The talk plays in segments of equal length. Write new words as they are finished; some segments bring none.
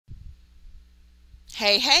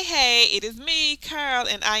Hey, it is me, Carl,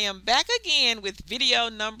 and I am back again with video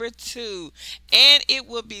number 2, and it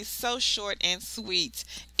will be so short and sweet.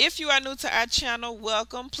 If you are new to our channel,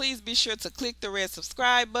 welcome. Please be sure to click the red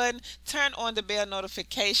subscribe button, turn on the bell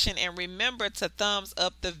notification, and remember to thumbs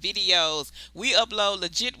up the videos. We upload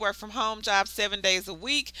legit work from home jobs 7 days a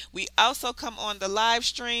week. We also come on the live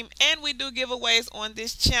stream, and we do giveaways on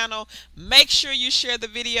this channel. Make sure you share the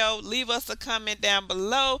video. Leave us a comment down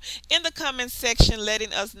below in the comment section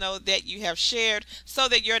letting us know that you have shared so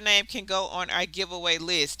that your name can go on our giveaway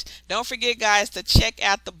list. Don't forget, guys, to check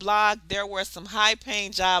out the blog. There were some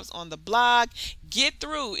high-paying jobs on the blog. Get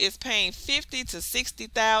Through is paying $50,000 to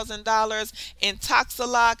 $60,000. In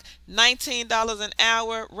Toxalock, $19 an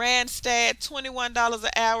hour. Randstad, $21 an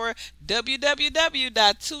hour.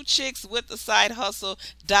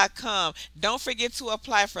 www.2chickswiththesidehustle.com. Don't forget to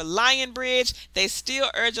apply for Lionbridge. They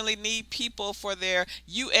still urgently need people for their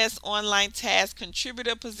U.S. online task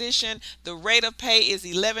contributor position. The rate of pay is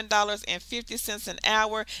 $11.50 an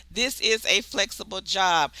hour. This is a flexible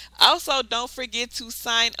job. Also, don't forget to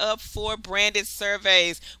sign up for branded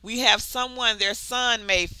surveys. We have someone, their son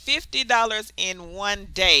made $50 in 1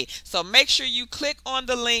 day. So make sure you click on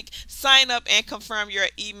the link, sign up, and confirm your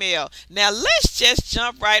email. Now let's just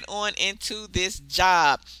jump right on into this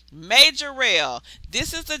job. Majorel.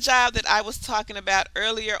 This is the job that I was talking about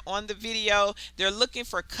earlier on the video. They're looking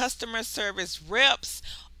for customer service reps,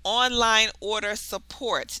 online order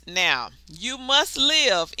support. Now, you must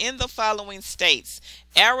live in the following states: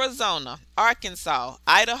 Arizona, Arkansas,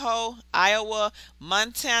 Idaho, Iowa,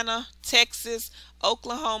 Montana, Texas,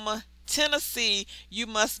 Oklahoma, Tennessee. You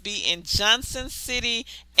must be in Johnson City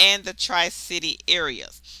and the Tri-City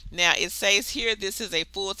areas. Now it says here this is a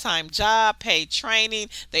full-time job, paid training.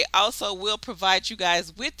 They also will provide you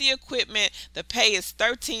guys with the equipment. The pay is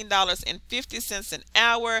 $13.50 an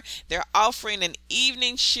hour. They're offering an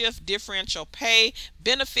evening shift differential pay,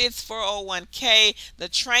 benefits, 401k. The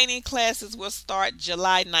training classes will start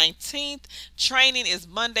July 19th. Training is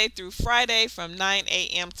Monday through Friday from 9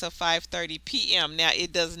 a.m. to 5:30 p.m. Now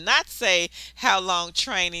it does not say how long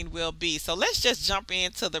training will be. So let's just jump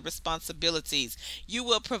into the responsibilities. You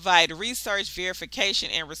will provide research,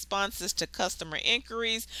 verification, and responses to customer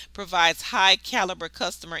inquiries, provides high caliber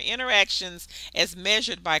customer interactions as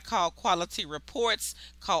measured by call quality reports,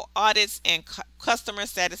 call audits, and customer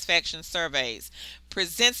satisfaction surveys,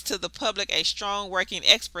 presents to the public a strong working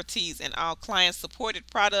expertise in all client supported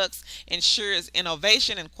products, ensures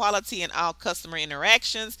innovation and quality in all customer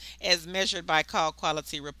interactions as measured by call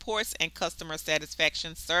quality reports and customer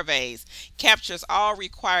satisfaction surveys, captures all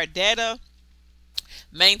required data,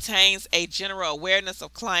 maintains a general awareness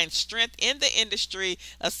of client strength in the industry,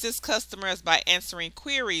 assists customers by answering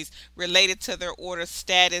queries related to their order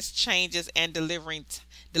status, changes, and delivery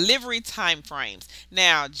time frames.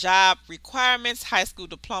 Now, job requirements: high school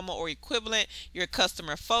diploma or equivalent. Your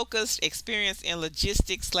customer focused. Experience in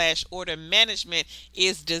logistics / order management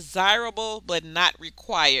is desirable but not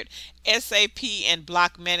required. SAP and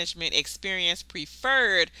block management experience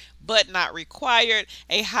preferred but not required.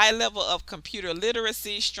 A high level of computer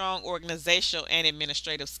literacy, strong organizational and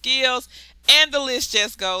administrative skills, and the list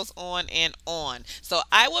just goes on and on. So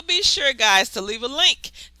I will be sure, guys, to leave a link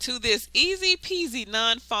to this easy peasy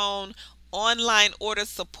non-phone online order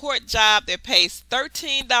support job that pays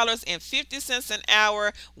 $13.50 an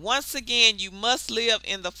hour. Once again, you must live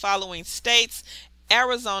in the following states: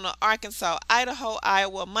 Arizona, Arkansas, Idaho,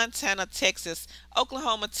 Iowa, Montana, Texas,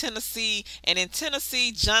 Oklahoma, Tennessee, and in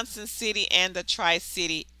Tennessee, Johnson City and the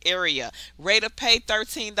Tri-City area. Rate of pay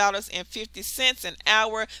 $13.50 an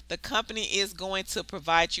hour. The company is going to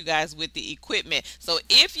provide you guys with the equipment. So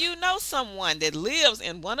if you know someone that lives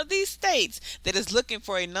in one of these states that is looking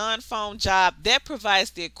for a non-phone job that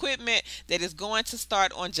provides the equipment, that is going to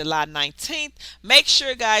start on July 19th, make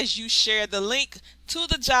sure, guys, you share the link to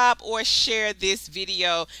the job or share this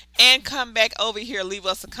video and come back over here, leave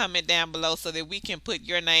us a comment down below so that we can put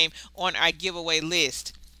your name on our giveaway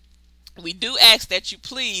list. We do ask that you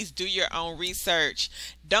please do your own research.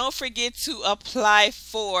 Don't forget to apply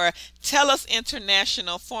for TELUS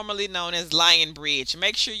International, formerly known as Lionbridge.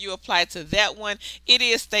 Make sure you apply to that one. It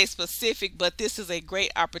is state specific, but this is a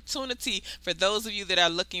great opportunity for those of you that are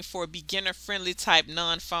looking for beginner friendly type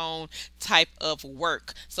non-phone type of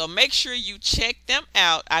work. So make sure you check them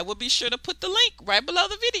out. I will be sure to put the link right below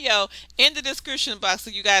the video in the description box so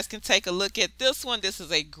you guys can take a look at this one. This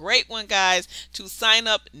is a great one, guys, to sign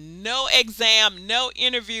up. No exam, no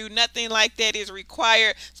interview, nothing like that is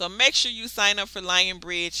required. So make sure you sign up for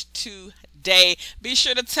Lionbridge today. today. Be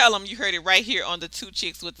sure to tell them you heard it right here on the Two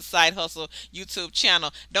Chicks with the Side Hustle YouTube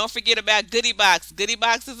channel. Don't forget about Goodie Box. Goodie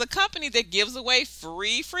Box is a company that gives away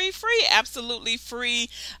free, absolutely free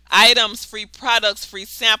items, free products, free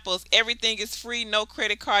samples. Everything is free. No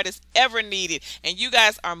credit card is ever needed. And you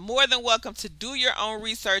guys are more than welcome to do your own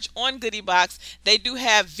research on Goodie Box. They do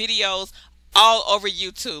have videos all over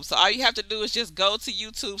YouTube. So all you have to do is just go to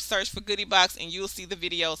YouTube, search for Goodie Box, and you'll see the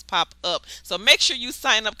videos pop up. So make sure you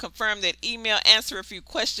sign up, confirm that email, answer a few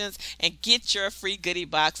questions, and get your free Goodie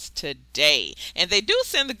Box today. And they do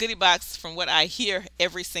send the Goodie Box, from what I hear,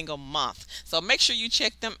 every single month. So make sure you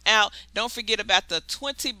check them out. Don't forget about the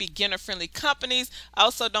 20 beginner-friendly companies.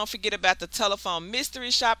 Also, don't forget about the telephone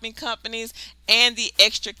mystery shopping companies and the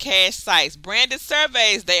extra cash sites. Branded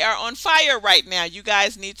surveys, they are on fire right now. You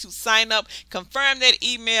guys need to sign up, confirm that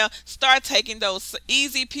email, start taking those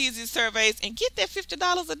easy peasy surveys, and get that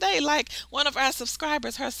 $50 a day like one of our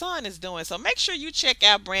subscribers, her son, is doing. So make sure you check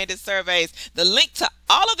out branded surveys. The link to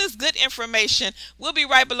all of this good information will be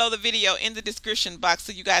right below the video in the description box,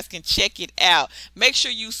 so you guys can check it out. Make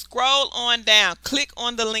sure you scroll on down, click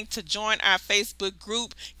on the link to join our Facebook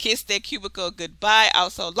group, Kiss That Cubicle Goodbye.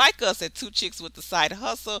 Also, like us at Two Chicks with the Side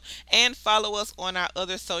Hustle, and follow us on our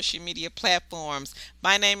other social media platforms.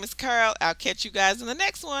 My name is Carl. I'll catch you guys in the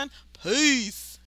next one. Peace.